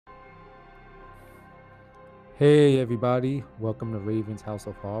Hey everybody, welcome to Raven's House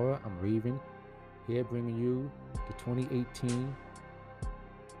of Horror. I'm Raven, here bringing you the 2018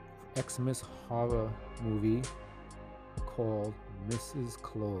 Xmas horror movie called Mrs.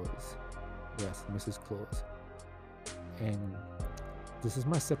 Claus. Yes, Mrs. Claus. And this is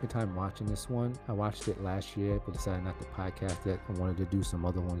my second time watching this one. I watched it last year, but decided not to podcast it. I wanted to do some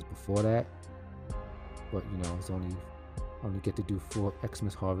other ones before that. But it's only get to do 4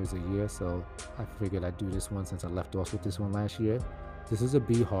 Xmas horrors a year, so I figured I'd do this one since I left off with this one last year. This is a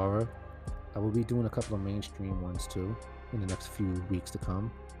B horror. I will be doing a couple of mainstream ones too in the next few weeks to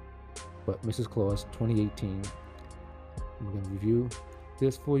come. But Mrs. Claus 2018, I'm going to review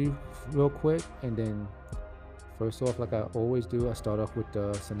this for you real quick. And then, first off, like I always do, I start off with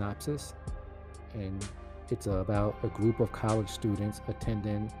the synopsis. And it's about a group of college students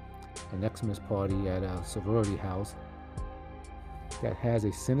attending an Xmas party at a sorority house that has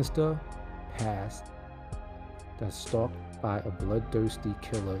a sinister past that's stalked by a bloodthirsty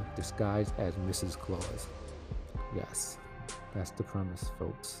killer disguised as Mrs. Claus. Yes, that's the premise,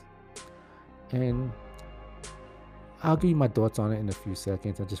 folks. And I'll give you my thoughts on it in a few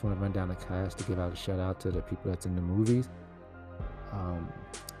seconds. I just want to run down the cast to give out a shout out to the people that's in the movies.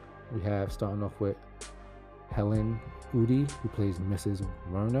 We have, starting off with Helen Udy, who plays Mrs.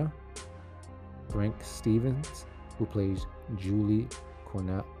 Werner, Brink Stevens, who plays Julie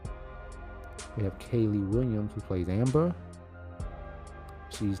Cornett. We have Kaylee Williams, who plays Amber.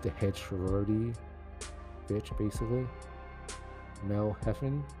 She's the head sorority bitch, basically. Mel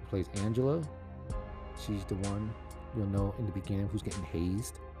Heffen, who plays Angela. She's the one you'll know in the beginning who's getting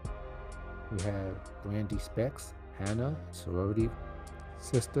hazed. We have Brandy Specs, Hannah, sorority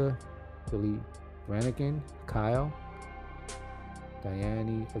sister. Billy Brannigan, Kyle.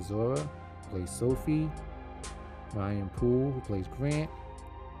 Diane Azora, who plays Sophie. Ryan Poole, who plays Grant.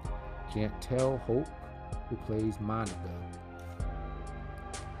 Jantel Hope, who plays Monica.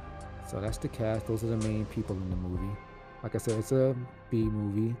 So that's the cast. Those are the main people in the movie. Like I said, it's a B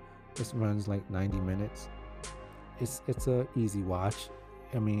movie. It runs like 90 minutes. It's a easy watch.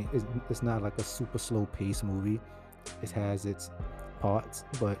 I mean, it's not like a super slow pace movie. It has its parts,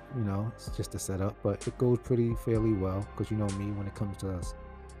 but it's just a setup. But it goes fairly well because you know me, when it comes to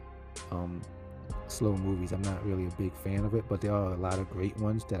slow movies, I'm not really a big fan of it, but there are a lot of great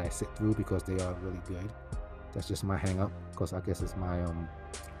ones that I sit through because they are really good. That's just my hang up, because I guess it's my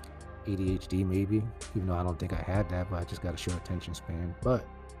ADHD maybe, even though I don't think I had that, but I just got a short attention span. But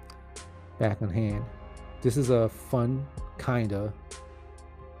back on hand, this is a fun, kinda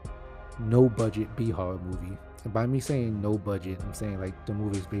no budget B horror movie. And by me saying no budget, I'm saying like the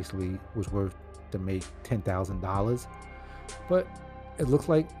movie basically was worth to make $10,000, but it looks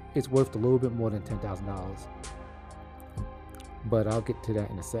like it's worth a little bit more than $10,000. But I'll get to that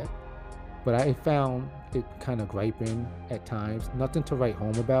in a sec. But I found it kind of griping at times. Nothing to write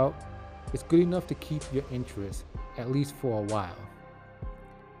home about. It's good enough to keep your interest, at least for a while.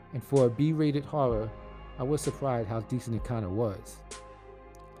 And for a B-rated horror, I was surprised how decent it kind of was.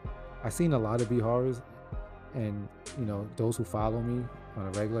 I've seen a lot of B horrors, and those who follow me on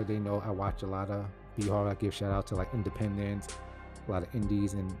a regular, they know I watch a lot of B horror. I give shout out to like independents, a lot of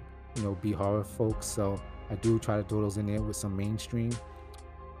indies, and B horror folks. So I do try to throw those in there with some mainstream.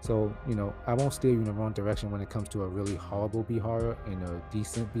 So I won't steer you in the wrong direction when it comes to a really horrible B horror and a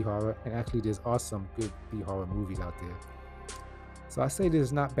decent B horror. And actually, there are some good B horror movies out there. So I say this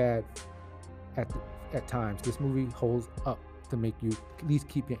is not bad at times. This movie holds up to make you at least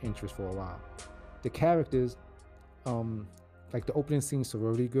keep your interest for a while. The characters, like the opening scene,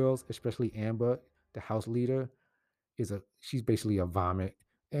 sorority girls, especially Amber, the house leader, she's basically a vomit,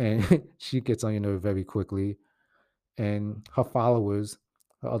 and she gets on your nerve very quickly. And her followers,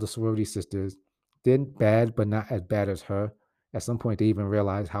 her other sorority sisters, they're bad, but not as bad as her. At some point, they even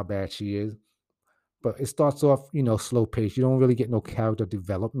realize how bad she is. But it starts off, slow pace. You don't really get no character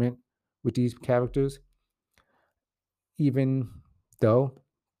development with these characters, even though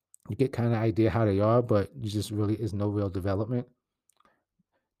you get kind of idea how they are, but you just really is no real development.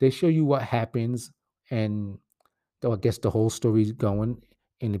 They show you what happens, and I guess the whole story's going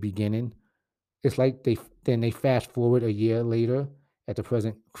in the beginning. It's like they fast forward a year later at the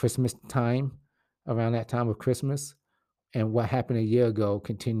present Christmas time, around that time of Christmas, and what happened a year ago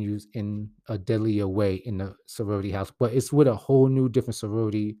continues in a deadlier way in the sorority house, but it's with a whole new different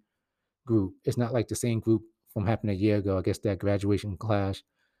sorority group. It's not like the same group from happened a year ago. I guess that graduation class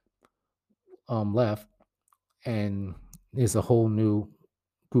left, and there's a whole new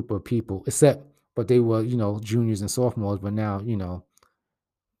group of people, except but they were, juniors and sophomores, but now,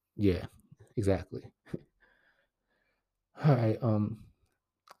 yeah, exactly. All right.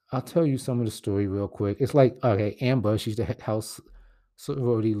 I'll tell you some of the story real quick. It's like, okay, Amber, she's the house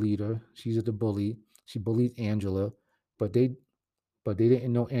sorority leader. She's the bully. She bullied Angela, but they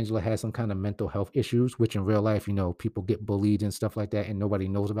didn't know Angela had some kind of mental health issues, which in real life, people get bullied and stuff like that, and nobody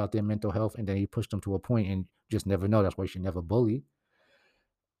knows about their mental health, and then you push them to a point and just never know. That's why you should never bully.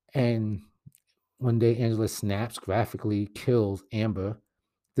 And one day, Angela snaps, graphically kills Amber.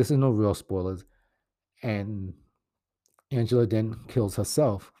 This is no real spoilers. And Angela then kills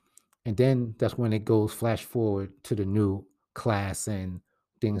herself. And then that's when it goes flash forward to the new class and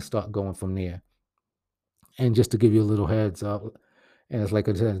things start going from there. And just to give you a little heads up, and it's like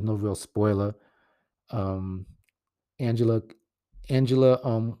I said, no real spoiler. Um, Angela, Angela,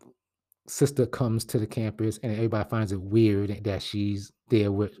 sister comes to the campus, and everybody finds it weird that she's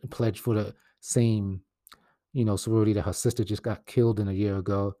there with pledged for the same, sorority that her sister just got killed in a year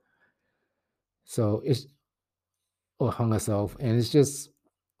ago. So it's or hung herself, and it's just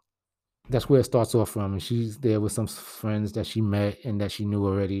that's where it starts off from. And she's there with some friends that she met and that she knew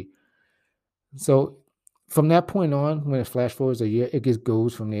already. So from that point on, when it flash forwards a year, it just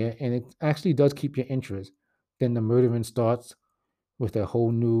goes from there, and it actually does keep your interest. Then the murdering starts with a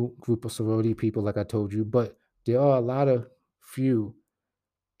whole new group of sorority people, like I told you. But there are a lot of few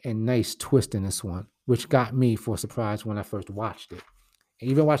and nice twists in this one, which got me for a surprise when I first watched it.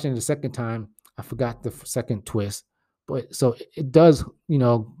 And even watching it the second time, I forgot the second twist. But so it does,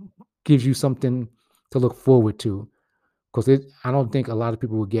 gives you something to look forward to because I don't think a lot of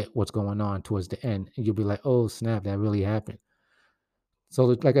people will get what's going on towards the end, and you'll be like, "Oh snap, that really happened." So,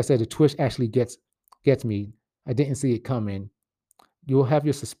 like I said, the twist actually gets me. I didn't see it coming. You'll have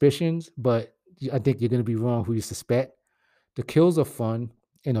your suspicions, but I think you're going to be wrong who you suspect. The kills are fun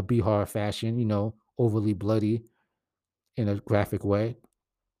in a B horror fashion, overly bloody in a graphic way.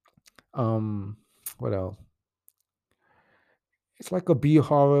 Um, what else? It's like a B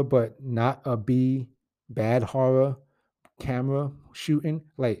horror, but not a B bad horror camera shooting.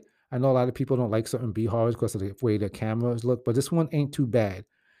 Like I know a lot of people don't like certain B horrors because of the way the cameras look, but this one ain't too bad.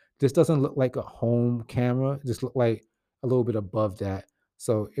 This doesn't look like a home camera. This look like a little bit above that.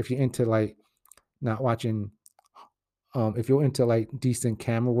 So if you're into like not watching, if you're into like decent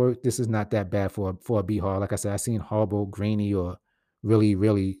camera work, this is not that bad for a B horror. Like I said, I've seen horrible, grainy, or really,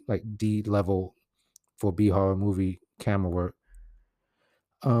 really like D level for B horror movie camera work.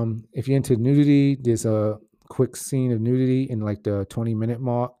 If you're into nudity, there's a quick scene of nudity in like the 20-minute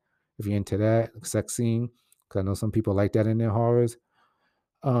mark. If you're into that sex scene, because I know some people like that in their horrors.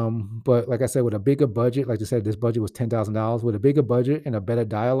 But like I said, with a bigger budget, like I said, this budget was $10,000. With a bigger budget and a better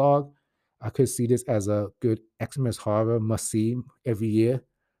dialogue, I could see this as a good Xmas horror must see every year.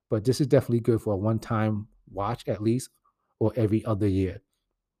 But this is definitely good for a one-time watch at least, or every other year.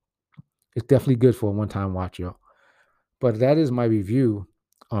 It's definitely good for a one-time watch, yo. But that is my review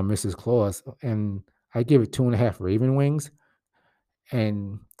on Mrs. Claus, and I give it 2.5 Raven wings,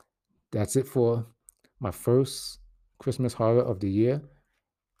 and that's it for my first Christmas horror of the year.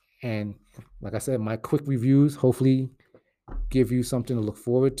 And like I said, my quick reviews hopefully give you something to look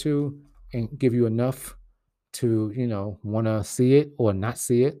forward to and give you enough to, want to see it or not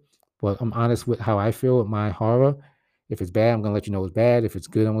see it. But I'm honest with how I feel with my horror. If it's bad, I'm gonna let you know it's bad. If it's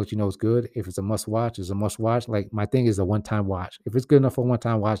good, I'm gonna let you know it's good. If it's a must watch, it's a must watch. Like my thing is a one time watch. If it's good enough for a one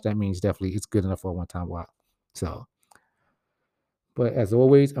time watch, that means definitely it's good enough for a one time watch. So, but as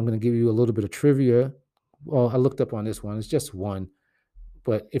always, I'm gonna give you a little bit of trivia. Well, I looked up on this one. It's just one.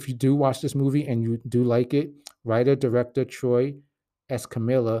 But if you do watch this movie and you do like it, writer director Troy S.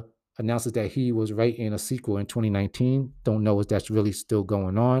 Camilla announces that he was writing a sequel in 2019. Don't know if that's really still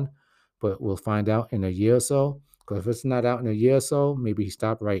going on, but we'll find out in a year or so. Because if it's not out in a year or so, maybe he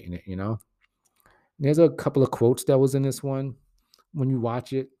stopped writing it. There's a couple of quotes that was in this one. When you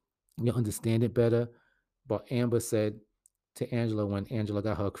watch it, you'll understand it better. But Amber said to Angela when Angela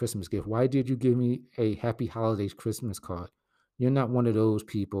got her a Christmas gift, "Why did you give me a Happy Holidays Christmas card? You're not one of those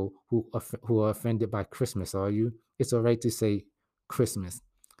people who are offended by Christmas, are you? It's all right to say Christmas,"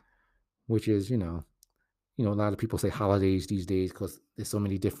 which is, a lot of people say holidays these days because there's so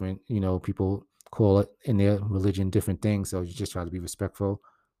many different, people call it in their religion different things. So you just try to be respectful.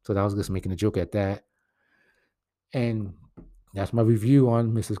 So that was just making a joke at that. And that's my review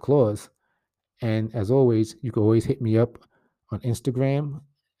on Mrs. Claus. And as always, you can always hit me up on Instagram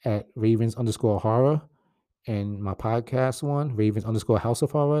at Ravens underscore horror and my podcast one, Ravens underscore House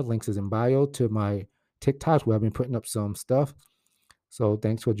of Horror. Links is in bio to my TikToks where I've been putting up some stuff. So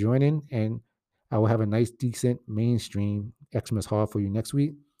thanks for joining. And I will have a nice, decent mainstream Xmas horror for you next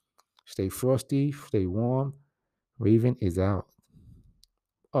week. Stay frosty, stay warm. Raven is out.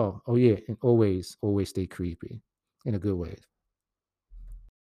 Oh yeah. And always, always stay creepy in a good way.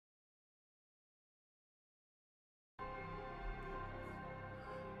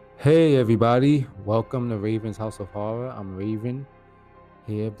 Hey everybody, welcome to Raven's House of Horror. I'm Raven,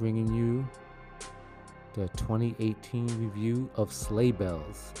 here bringing you the 2018 review of Sleigh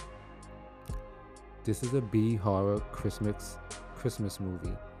Bells. This is a B horror Christmas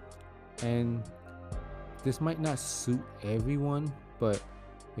movie, and this might not suit everyone, but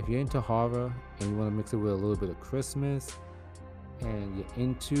if you're into horror and you want to mix it with a little bit of Christmas, and you're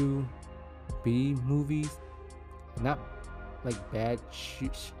into B movies, not like bad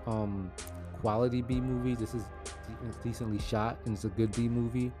quality B movies. This is decently shot and it's a good B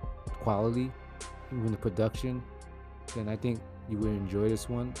movie quality, even the production. Then I think you will enjoy this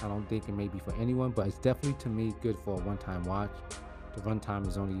one. I don't think it may be for anyone, but it's definitely to me good for a one-time watch. The runtime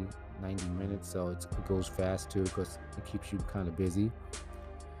is only 90 minutes, so it goes fast too because it keeps you kind of busy.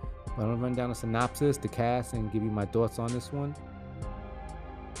 But I'm gonna run down a synopsis, the cast, and give you my thoughts on this one.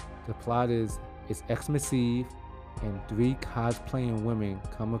 The plot is it's Xmas Eve, and three cosplaying women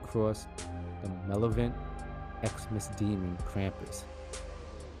come across the malevolent Xmas demon Krampus.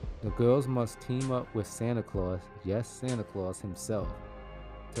 The girls must team up with Santa Claus, yes, Santa Claus himself,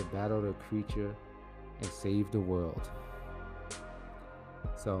 to battle the creature and save the world.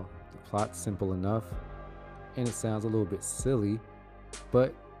 So, the plot's simple enough, and it sounds a little bit silly,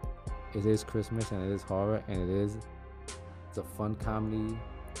 but it is Christmas and it is horror, and it's a fun comedy,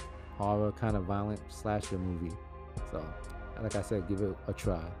 horror, kind of violent slasher movie. So, like I said, give it a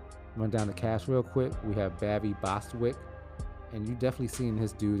try. Run down the cast real quick. We have Barry Bostwick, and you definitely seen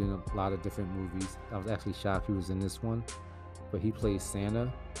this dude in a lot of different movies. I was actually shocked he was in this one, but he plays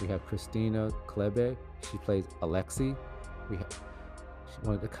Santa. We have Christina Klebe. She plays Alexi. We have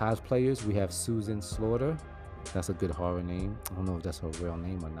one of the cosplayers. We have Susan Slaughter. That's a good horror name. I don't know if that's her real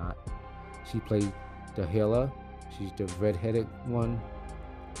name or not. She plays the healer. She's the red-headed one,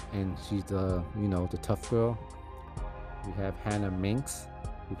 and she's the tough girl. We have Hannah Minks,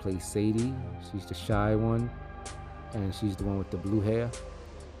 who plays Sadie. She's the shy one, and she's the one with the blue hair.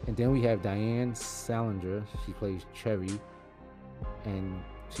 And then we have Diane Salinger. She plays Cherry, and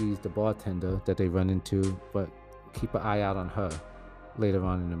she's the bartender that they run into, but keep an eye out on her later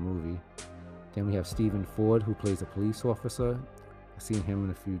on in the movie. Then we have Stephen Ford, who plays a police officer. I've seen him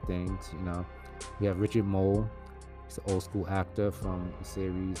in a few things, We have Richard Mole. He's an old school actor from the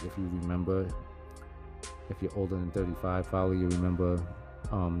series, if you remember. If you're older than 35, probably you remember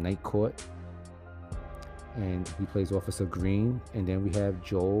Night Court. And he plays Officer Green. And then we have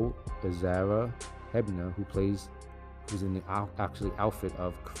Joel Azara Hebner, who's in the outfit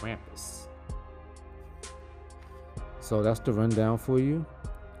of Krampus. So that's the rundown for you.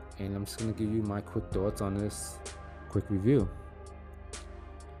 And I'm just going to give you my quick thoughts on this quick review.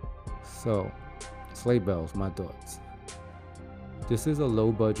 So, Sleigh Bells, my thoughts. This is a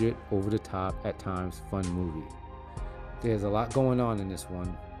low budget, over the top, at times fun movie. There's a lot going on in this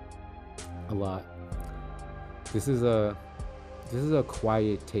one. A lot. This is a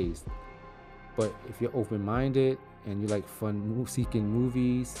quiet taste. But if you're open-minded and you like fun-seeking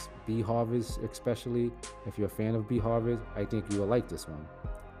movies, B-horrors especially, if you're a fan of B-horrors, I think you will like this one.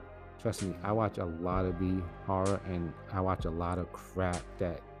 Trust me, I watch a lot of B-horror, and I watch a lot of crap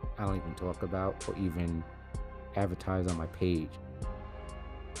that I don't even talk about or even advertise on my page.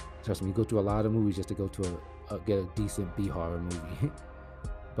 Trust me, you go through a lot of movies just to go to get a decent B-horror movie.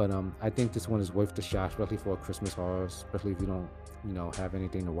 But I think this one is worth the shot, especially for a Christmas horror, especially if you don't, have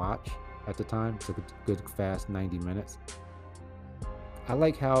anything to watch at the time. It's a good, fast 90 minutes.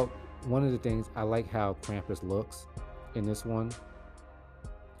 One of the things, I like how Krampus looks in this one.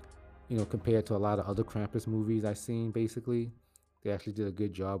 Compared to a lot of other Krampus movies I've seen, basically. They actually did a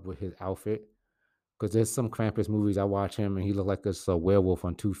good job with his outfit. Because there's some Krampus movies I watch him and he looked like a werewolf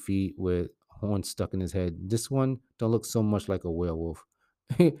on 2 feet with horns stuck in his head. This one don't look so much like a werewolf.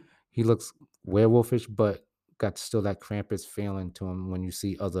 He looks werewolfish, but got still that Krampus feeling to him when you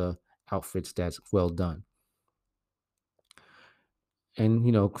see other outfits that's well done. And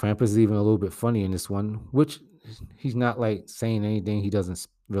Krampus is even a little bit funny in this one, which he's not like saying anything. He doesn't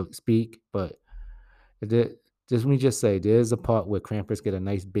really speak, but let me just say, there's a part where Krampus get a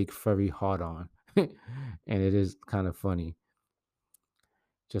nice big furry heart on. And it is kind of funny,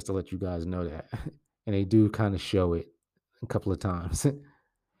 just to let you guys know that. And they do kind of show it a couple of times.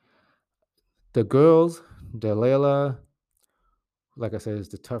 The girls, Delilah, like I said, is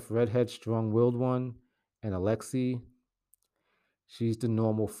the tough redhead, strong-willed one, and Alexi, she's the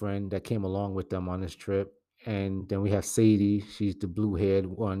normal friend that came along with them on this trip. And then we have Sadie, she's the blue-haired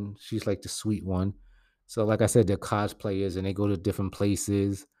one. She's like the sweet one. So like I said, they're cosplayers and they go to different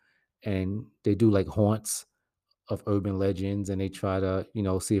places and they do like haunts of urban legends and they try to,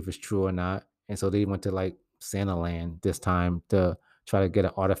 see if it's true or not. And so they went to like Santa Land this time to try to get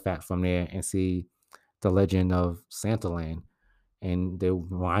an artifact from there and see the legend of Santaland. And they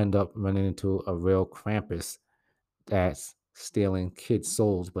wind up running into a real Krampus that's stealing kids'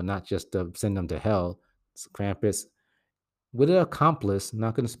 souls, but not just to send them to hell. Krampus, with an accomplice,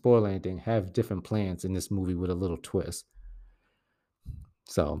 not going to spoil anything, have different plans in this movie with a little twist.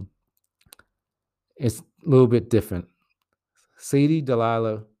 So it's a little bit different. Sadie,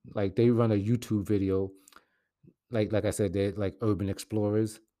 Delilah, like they run a YouTube video. Like I said, they're like urban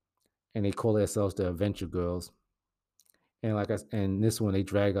explorers, and they call themselves the Adventure Girls. And and this one they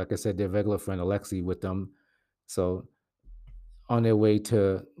drag, like I said, their regular friend Alexi with them. So on their way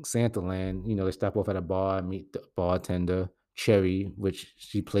to Santaland, they stop off at a bar, meet the bartender, Cherry, which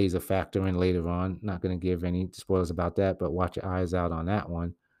she plays a factor in later on. Not going to give any spoilers about that, but watch your eyes out on that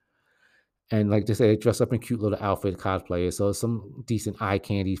one. And like they say, they dress up in cute little outfit cosplayers. So some decent eye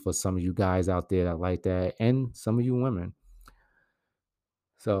candy for some of you guys out there that like that, and some of you women.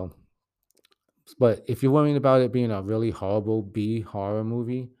 So, but if you're worrying about it being a really horrible B horror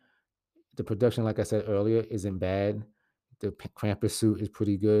movie, the production, like I said earlier, isn't bad. The Krampus suit is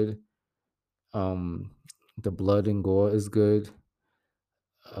pretty good. Um, the blood and gore is good.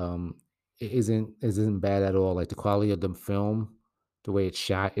 Um, it isn't bad at all. Like the quality of the film, the way it's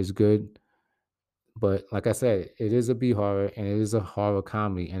shot is good. But like I said, it is a B horror and it is a horror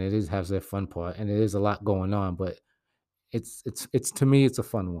comedy and it is has their fun part and it is a lot going on. But it's to me it's a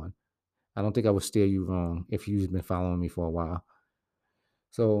fun one. I don't think I would steer you wrong if you've been following me for a while.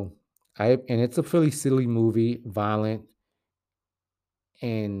 So and it's a pretty silly movie, violent,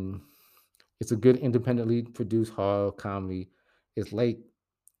 and it's a good independently produced horror comedy. It's like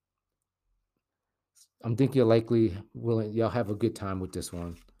I'm thinking you're likely willing y'all have a good time with this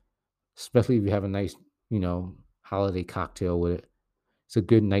one, especially if you have a nice, holiday cocktail with it. It's a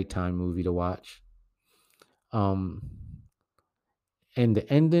good nighttime movie to watch. Um, and the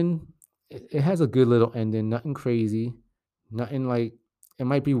ending, it has a good little ending, nothing crazy, nothing like it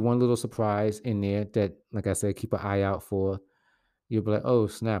might be one little surprise in there that, like I said, keep an eye out for. You'll be like, oh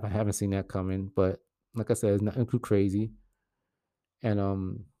snap, I haven't seen that coming. But like I said, it's nothing too crazy.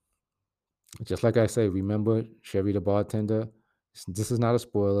 And just like I say, remember Sherry the bartender. This is not a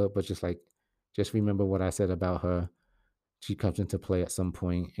spoiler, but just remember what I said about her. She comes into play at some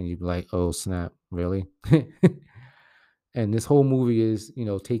point, and you'd be like, "Oh snap, really?" And this whole movie is,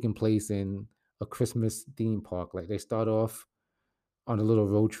 taking place in a Christmas theme park. Like they start off on a little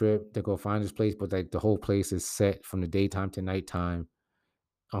road trip to go find this place, but like the whole place is set from the daytime to nighttime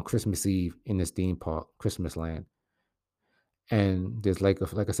on Christmas Eve in this theme park, Christmas Land. And there's like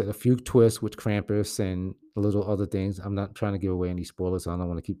I said, a few twists with Krampus and a little other things. I'm not trying to give away any spoilers, so I don't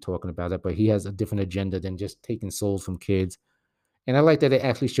want to keep talking about it. But he has a different agenda than just taking souls from kids. And I like that they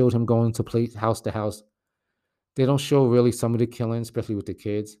actually showed him going to place house to house. They don't show really some of the killing, especially with the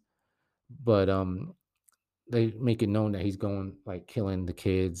kids, but they make it known that he's going like killing the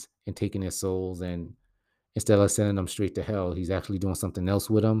kids and taking their souls, and instead of sending them straight to hell, he's actually doing something else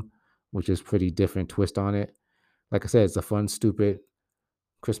with them, which is pretty different twist on it. Like I said, it's a fun, stupid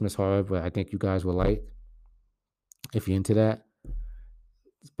Christmas horror, but I think you guys will like if you're into that.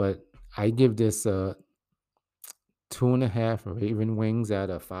 But I give this 2.5 Raven Wings out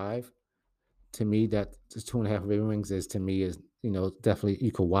of 5. To me, that 2.5 Raven Wings is definitely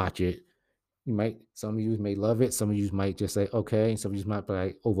you could watch it. Some of you may love it, some of you might just say okay, some of you might be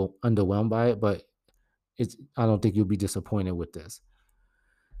like underwhelmed by it, but I don't think you'll be disappointed with this.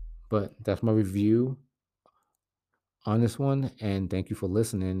 But that's my review on this one, and thank you for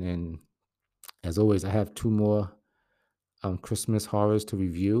listening. And as always, I have 2 more Christmas horrors to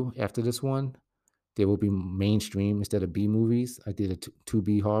review after this one. They will be mainstream instead of B movies. I did 2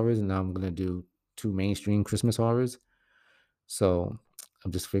 B horrors, and now I'm gonna do 2 mainstream Christmas horrors. So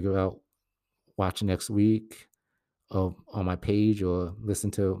I'm just figuring out watch next week on my page or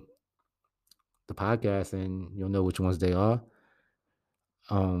listen to the podcast, and you'll know which ones they are.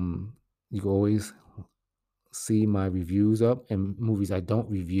 You can always see my reviews up and movies I don't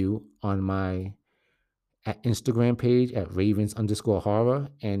review on my Instagram page at Ravens_horror,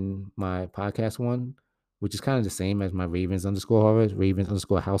 and my podcast one, which is kind of the same as my Ravens_horror,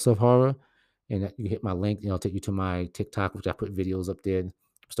 Ravens_house of horror. And you hit my link, it'll take you to my TikTok, which I put videos up there. I'm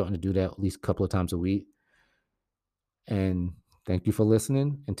starting to do that at least a couple of times a week. And thank you for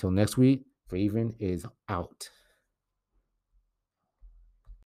listening. Until next week, Raven is out.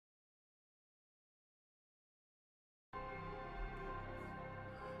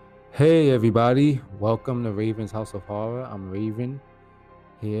 Hey everybody, welcome to Raven's House of Horror. I'm Raven,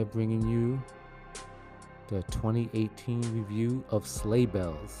 here bringing you the 2018 review of Sleigh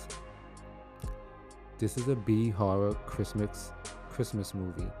Bells. This is a B horror Christmas Christmas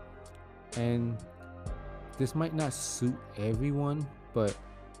movie. And this might not suit everyone, but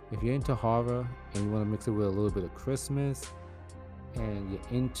if you're into horror and you want to mix it with a little bit of Christmas and you're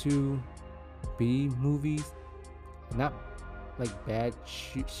into B movies, not like bad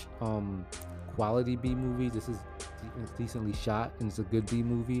quality B movies. This is decently shot and it's a good B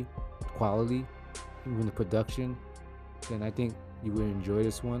movie quality, even the production. Then I think you would enjoy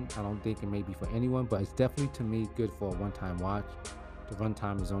this one. I don't think it may be for anyone, but it's definitely to me good for a one-time watch. The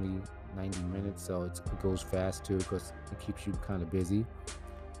runtime is only 90 minutes, so it goes fast too because it keeps you kind of busy.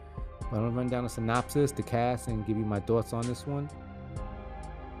 But I'm gonna run down a synopsis, the cast, and give you my thoughts on this one.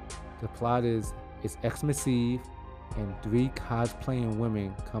 The plot is it's Xmas Eve, and three cosplaying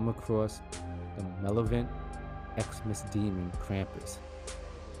women come across the malevolent Xmas demon Krampus.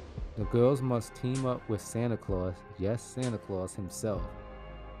 The girls must team up with Santa Claus, yes, Santa Claus himself,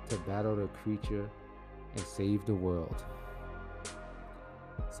 to battle the creature and save the world.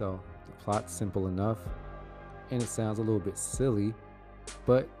 So, the plot's simple enough, and it sounds a little bit silly,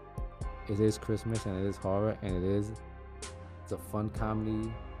 but it is Christmas and it is horror and it's a fun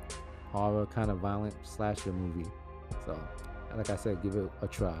comedy, horror, kind of violent slasher movie. So, like I said, give it a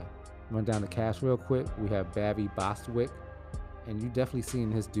try. Run down the cast real quick. We have Barry Bostwick, and you definitely seen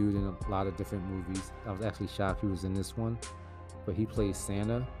this dude in a lot of different movies. I was actually shocked he was in this one, but he plays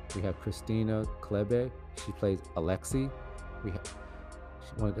Santa. We have Christina Klebe. She plays Alexi. We have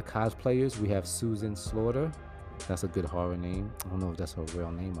one of the cosplayers. We have Susan Slaughter. That's a good horror name. I don't know if that's her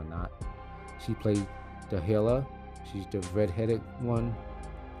real name or not. She plays the Hela. She's the red-headed one,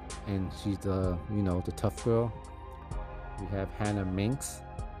 and she's the tough girl. We have Hannah Minks,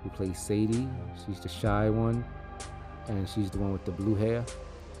 who plays Sadie. She's the shy one, and she's the one with the blue hair.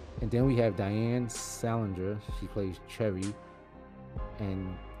 And then we have Diane Salinger. She plays Cherry,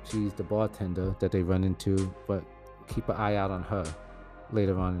 and she's the bartender that they run into, but keep an eye out on her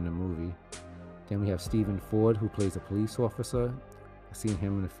later on in the movie. Then we have Stephen Ford, who plays a police officer. I've seen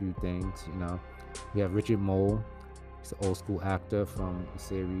him in a few things, We have Richard Mole. He's an old school actor from the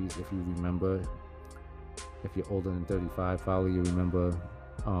series, if you remember. If you're older than 35, probably you remember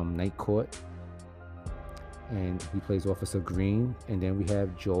Night Court. And he plays Officer Green. And then we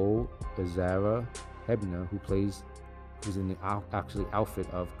have Joel Azara Hebner, who's in the actually outfit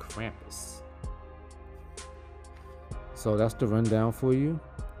of Krampus. So that's the rundown for you.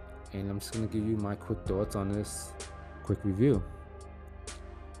 And I'm just going to give you my quick thoughts on this quick review.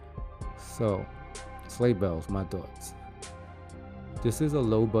 So, Sleigh Bells, my thoughts. This is a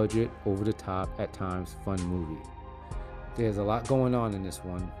low budget, over the top, at times fun movie. There's a lot going on in this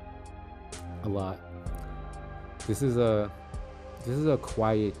one. A lot. This is a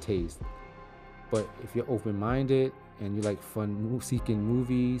quiet taste. But if you're open-minded and you like fun-seeking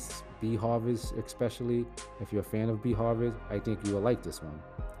movies, B-horrors especially, if you're a fan of B-horrors, I think you will like this one.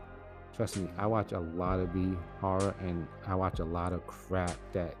 Trust me, I watch a lot of B-horror and I watch a lot of crap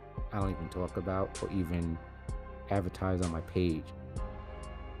that I don't even talk about or even advertise on my page.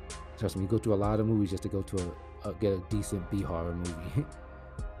 Trust me, you go to a lot of movies just to go to get a decent B-horror movie.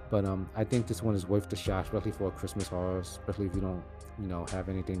 But I think this one is worth the shot, especially for a Christmas horror, especially if you don't, have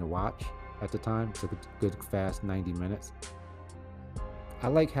anything to watch at the time. It's a good fast 90 minutes.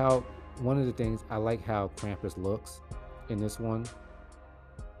 One of the things I like how Krampus looks in this one.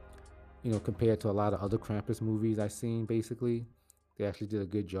 Compared to a lot of other Krampus movies I've seen, basically, they actually did a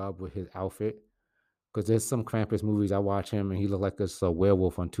good job with his outfit. Because there's some Krampus movies I watch him and he look like a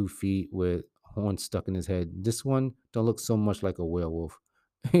werewolf on 2 feet with horns stuck in his head. This one don't look so much like a werewolf.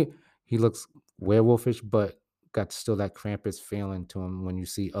 He looks werewolfish, but got still that Krampus feeling to him when you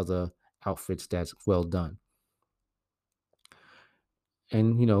see other outfits that's well done.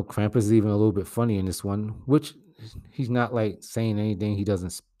 And Krampus is even a little bit funny in this one, which he's not like saying anything he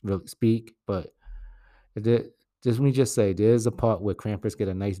doesn't really speak, but let me just say there's a part where Krampus get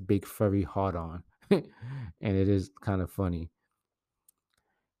a nice big furry heart on, and it is kind of funny.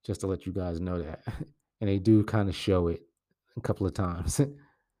 Just to let you guys know that, and they do kind of show it a couple of times.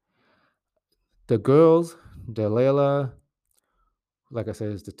 The girls, Delilah, like I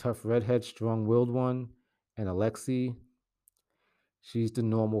said, is the tough redhead, strong-willed one, and Alexi, she's the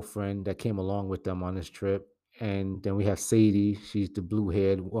normal friend that came along with them on this trip. And then we have Sadie. She's the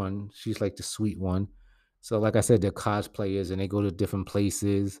blue-haired one. She's like the sweet one. So like I said, they're cosplayers and they go to different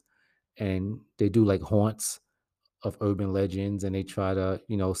places and they do like haunts of urban legends and they try to,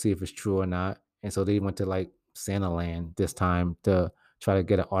 see if it's true or not. And so they went to like Santa Land this time to try to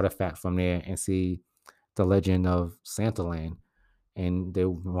get an artifact from there and see the legend of Santa Land. And they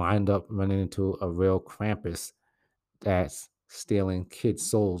wind up running into a real Krampus that's stealing kids'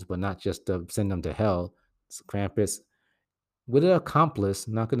 souls, but not just to send them to hell. Krampus with an accomplice,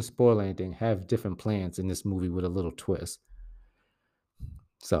 not gonna spoil anything, have different plans in this movie with a little twist.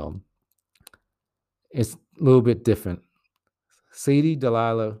 So it's a little bit different. Sadie,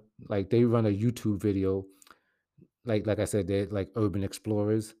 Delilah, like they run a YouTube video. Like I said, they're like urban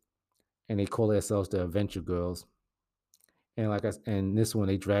explorers, and they call themselves the Adventure Girls. And and this one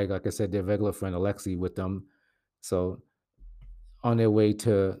they drag, like I said, their regular friend Alexi with them. So on their way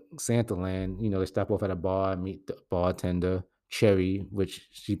to Santa Land, they stop off at a bar, meet the bartender, Cherry, which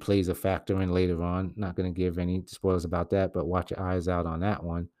she plays a factor in later on. Not going to give any spoilers about that, but watch your eyes out on that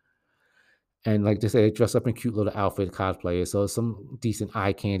one. And like they say, they dress up in cute little outfit cosplayers. So some decent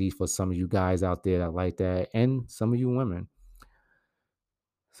eye candy for some of you guys out there that like that, and some of you women.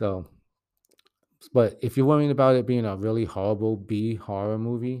 So, but if you're worrying about it being a really horrible B horror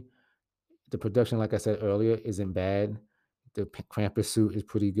movie, the production, like I said earlier, isn't bad. The Krampus suit is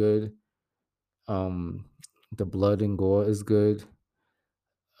pretty good. Um, the blood and gore is good.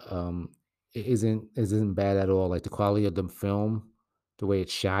 Um, it isn't bad at all. Like the quality of the film, the way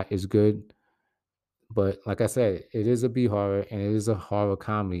it's shot is good. But like I said, it is a B horror and it is a horror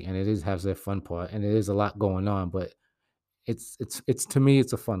comedy and it is has that fun part and it is a lot going on. But it's to me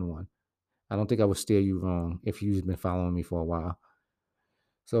it's a fun one. I don't think I would steer you wrong if you've been following me for a while.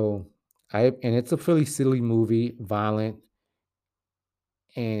 So and it's a pretty silly movie, violent,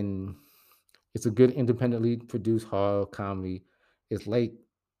 and it's a good independently produced horror comedy. It's like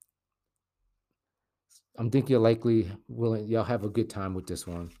I'm thinking you're likely willing y'all have a good time with this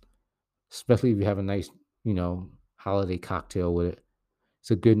one, especially if you have a nice, holiday cocktail with it.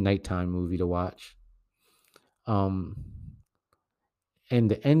 It's a good nighttime movie to watch. Um,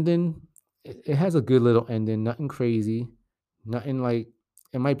 and the ending, it has a good little ending, nothing crazy, nothing like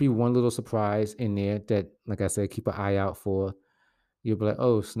it might be one little surprise in there that, like I said, keep an eye out for. You'll be like,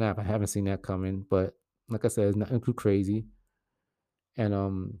 oh snap, I haven't seen that coming. But like I said, it's nothing too crazy.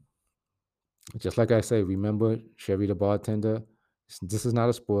 And just like I say, remember Sherry the bartender. This is not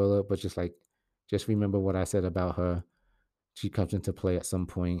a spoiler, but just remember what I said about her. She comes into play at some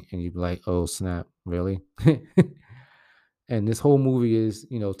point, and you'd be like, "Oh snap, really?" And this whole movie is,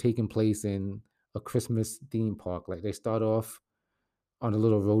 taking place in a Christmas theme park. Like they start off on a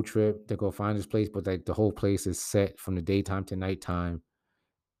little road trip to go find this place, but like the whole place is set from the daytime to nighttime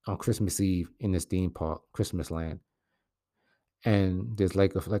on Christmas Eve in this theme park, Christmas Land. And there's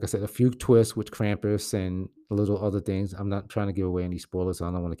like I said, a few twists with Krampus and little other things. I'm not trying to give away any spoilers, so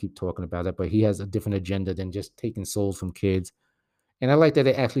I don't want to keep talking about it. But he has a different agenda than just taking souls from kids. And I like that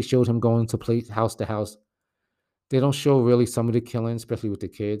they actually showed him going to place house to house. They don't show really some of the killing, especially with the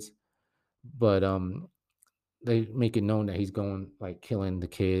kids, but they make it known that he's going like killing the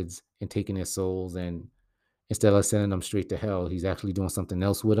kids and taking their souls, and instead of sending them straight to hell, he's actually doing something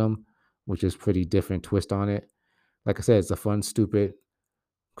else with them, which is pretty different twist on it. Like I said, it's a fun, stupid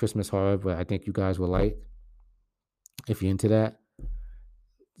Christmas horror, but I think you guys will like if you're into that.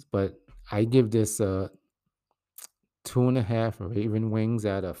 But I give this 2.5 Raven Wings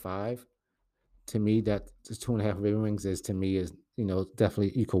out of 5. To me, that 2.5 Raven Wings is to me is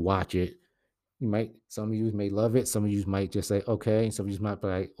definitely you could watch it. Some of you may love it, some of you might just say okay, some of you might be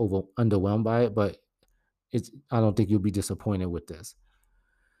like underwhelmed by it, but I don't think you'll be disappointed with this.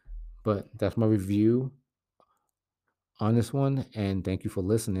 But that's my review on this one, and thank you for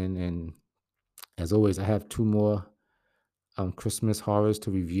listening. And as always, I have 2 more Christmas horrors to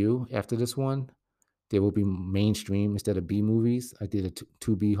review after this one. They will be mainstream instead of B movies. I did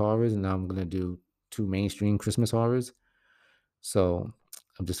two B horrors, and now I'm gonna do 2 mainstream Christmas horrors. So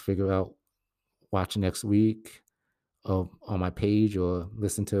I'm just figuring out watch next week on my page or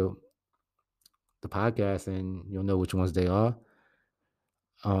listen to the podcast, and you'll know which ones they are.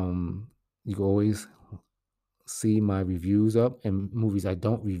 You can always see my reviews up and movies I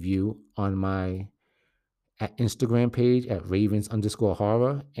don't review on my Instagram page at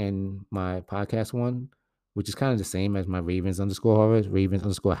Ravens_horror, and my podcast one, which is kind of the same as my Ravens_horror,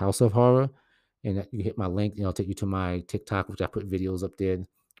 Ravens_house of horror. And you hit my link, and I'll take you to my TikTok, which I put videos up there. I'm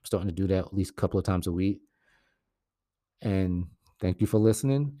starting to do that at least a couple of times a week. And thank you for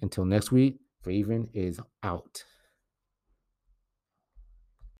listening. Until next week, Raven is out.